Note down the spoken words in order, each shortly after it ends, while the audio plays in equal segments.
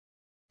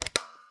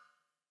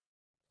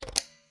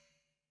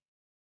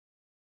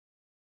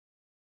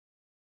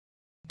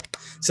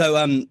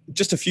So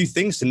just a few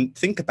things to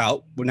think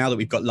about now that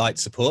we've got light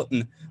support.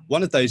 And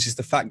one of those is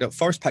the fact that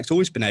Forest Pack's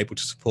always been able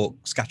to support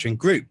scattering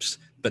groups,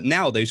 but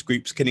now those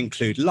groups can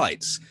include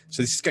lights.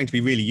 So this is going to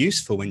be really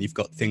useful when you've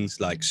got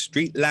things like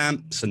street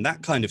lamps and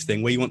that kind of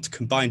thing, where you want to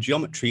combine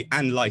geometry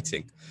and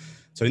lighting.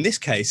 So in this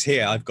case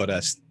here, I've got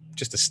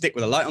just a stick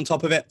with a light on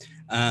top of it.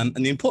 And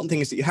the important thing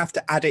is that you have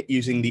to add it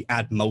using the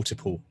add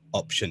multiple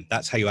option.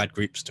 That's how you add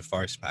groups to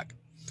Forest Pack.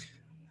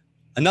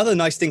 Another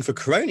nice thing for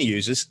Corona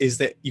users is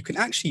that you can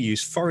actually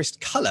use forest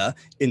color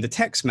in the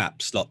text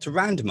map slot to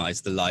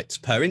randomize the lights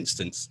per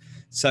instance.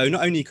 So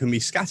not only can we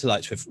scatter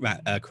lights with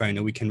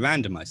Corona, we can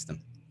randomize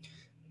them.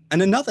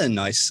 And another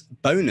nice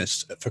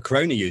bonus for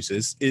Corona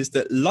users is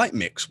that Light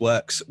Mix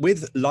works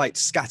with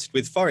lights scattered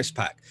with Forest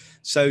Pack.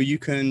 So you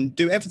can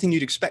do everything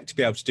you'd expect to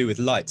be able to do with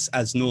lights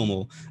as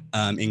normal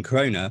in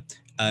Corona,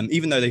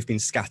 even though they've been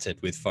scattered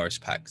with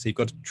Forest Pack. So you've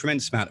got a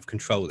tremendous amount of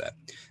control there.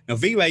 Now,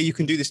 V-Ray, you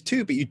can do this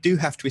too, but you do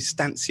have to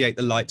instantiate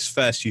the lights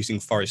first using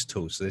Forest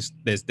Tools. So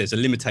there's a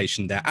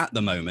limitation there at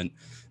the moment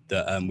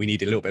that we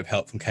need a little bit of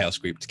help from Chaos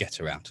Group to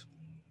get around.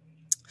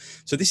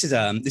 So this is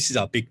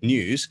our big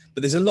news,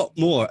 but there's a lot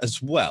more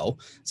as well.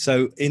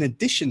 So in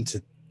addition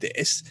to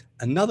this,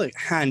 another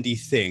handy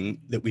thing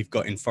that we've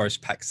got in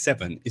Forest Pack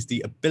 7 is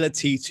the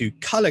ability to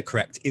color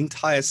correct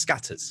entire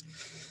scatters.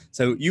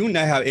 So you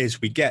know how it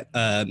is, we get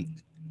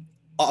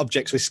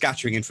objects we're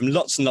scattering in from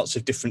lots and lots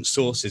of different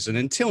sources. And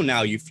until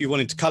now, if you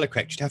wanted to color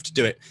correct, you'd have to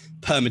do it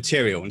per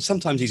material. And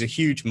sometimes these are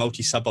huge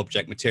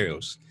multi-sub-object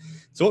materials.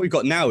 So what we've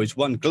got now is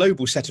one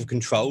global set of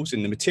controls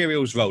in the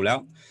materials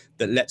rollout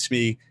that lets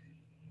me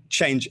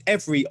change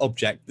every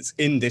object that's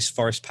in this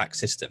Forest Pack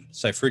system.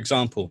 So for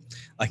example,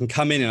 I can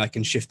come in and I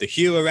can shift the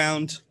hue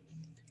around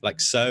like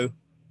so.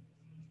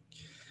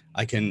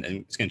 And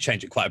it's going to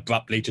change it quite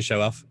abruptly to show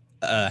off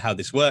how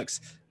this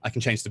works. I can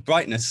change the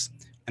brightness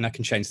and I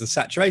can change the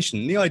saturation.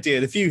 And the idea,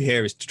 the view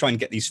here is to try and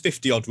get these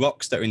 50 odd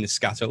rocks that are in the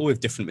scatter, all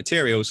with different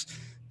materials,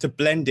 to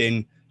blend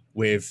in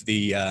with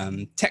the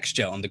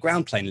texture on the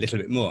ground plane a little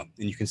bit more.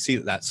 And you can see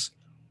that that's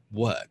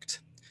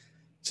worked.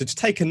 So to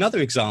take another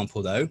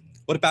example though,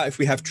 what about if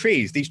we have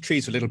trees? These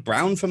trees are a little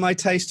brown for my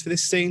taste for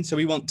this scene, so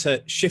we want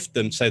to shift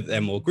them so that they're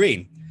more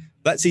green.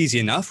 That's easy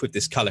enough with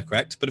this color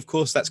correct, but of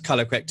course that's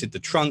color corrected the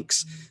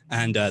trunks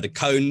and the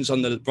cones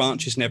on the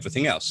branches and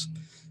everything else.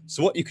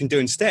 So what you can do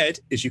instead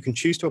is you can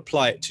choose to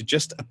apply it to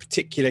just a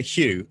particular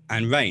hue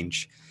and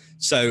range.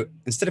 So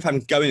instead of having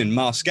to go in and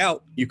mask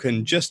out, you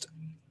can just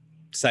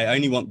say, I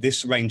only want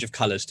this range of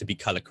colors to be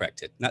color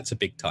corrected. And that's a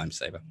big time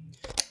saver.